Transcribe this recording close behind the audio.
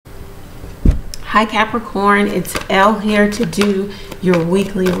Hi Capricorn, it's Elle here to do your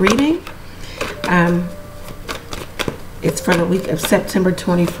weekly reading. It's for the week of September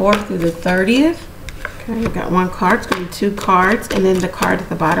 24th through the 30th. Okay, we've got one card. It's going to be two cards and then the card at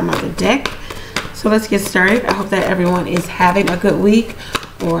the bottom of the deck. So let's get started. I hope that everyone is having a good week,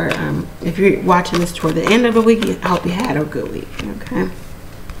 or if you're watching this toward the end of the week, I hope you had a good week. Okay.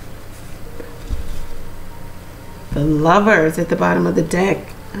 The Lovers at the bottom of the deck.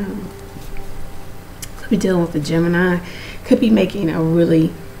 Could be dealing with a Gemini. Could be making a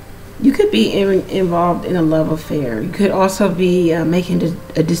really, you could be involved in a love affair. You could also be making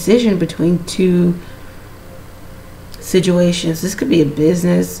a decision between two situations. This could be a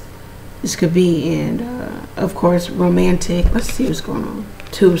business. This could be, and of course, romantic. Let's see what's going on.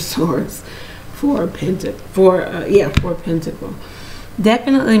 Two of Swords, Four of Pentacles. Four of Pentacles.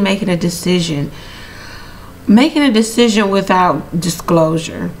 Definitely making a decision. Making a decision without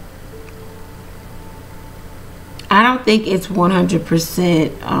disclosure. I don't think it's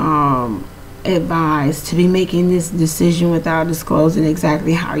 100% advised to be making this decision without disclosing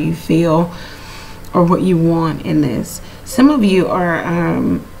exactly how you feel or what you want in this. Some of you are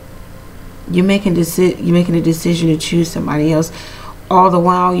you're making a decision to choose somebody else, all the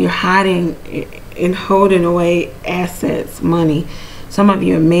while you're hiding and holding away assets, money. Some of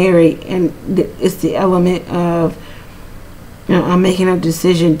you are married, and it's the element of, you know, I'm making a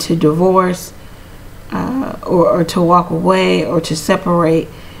decision to divorce, or to walk away, or to separate.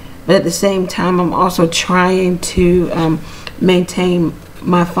 But at the same time, I'm also trying to maintain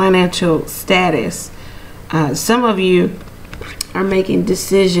my financial status. Some of you are making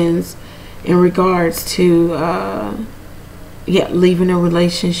decisions in regards to leaving a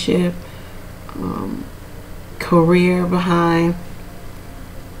relationship, career behind,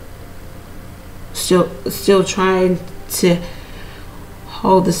 still trying to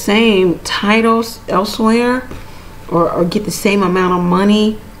hold the same titles elsewhere, or get the same amount of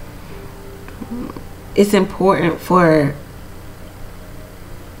money. It's important for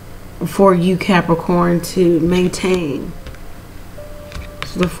you Capricorn to maintain.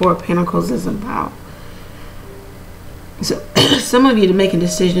 So the Four of Pentacles is about. So some of you are making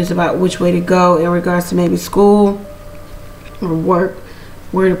decisions about which way to go in regards to maybe school or work,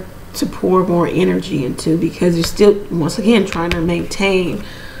 where to pour more energy into, because you're still, once again, trying to maintain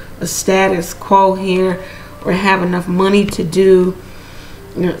a status quo here, or have enough money to do,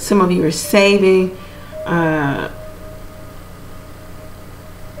 you know, some of you are saving. And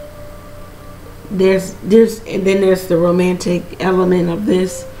then there's the romantic element of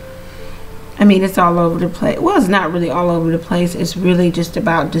this. I mean, it's all over the place. Well, it's not really all over the place. It's really just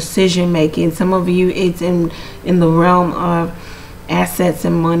about decision making. Some of you, it's in the realm of assets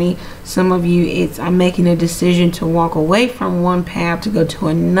and money. Some of you, it's I'm making a decision to walk away from one path to go to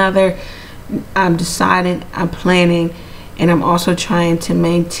another. I'm deciding, I'm planning, and I'm also trying to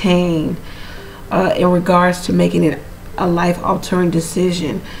maintain in regards to making it a life-altering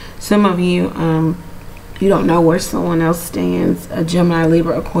decision. Some of you, you don't know where someone else stands. A Gemini,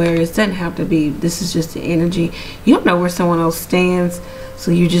 Libra, Aquarius, doesn't have to be. This is just the energy. You don't know where someone else stands,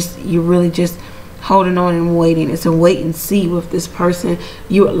 so you're really just holding on and waiting. It's a wait and see with this person.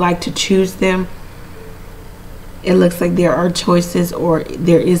 You would like to choose them. It looks like there are choices, or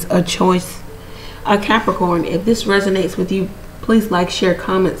there is a choice. Capricorn, if this resonates with you, please like, share,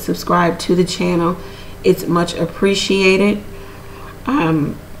 comment, subscribe to the channel. It's much appreciated.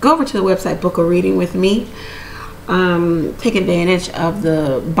 Go over to the website, book a reading with me. Take advantage of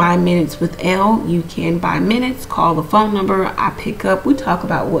the buy minutes with Elle. You can buy minutes, call the phone number, I pick up, we talk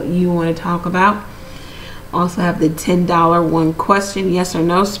about what you want to talk about. Also have the $10 one question yes or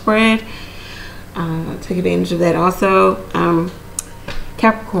no spread. Take advantage of that also.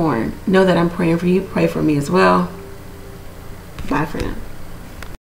 Capricorn, know that I'm praying for you. Pray for me as well. Bye for now.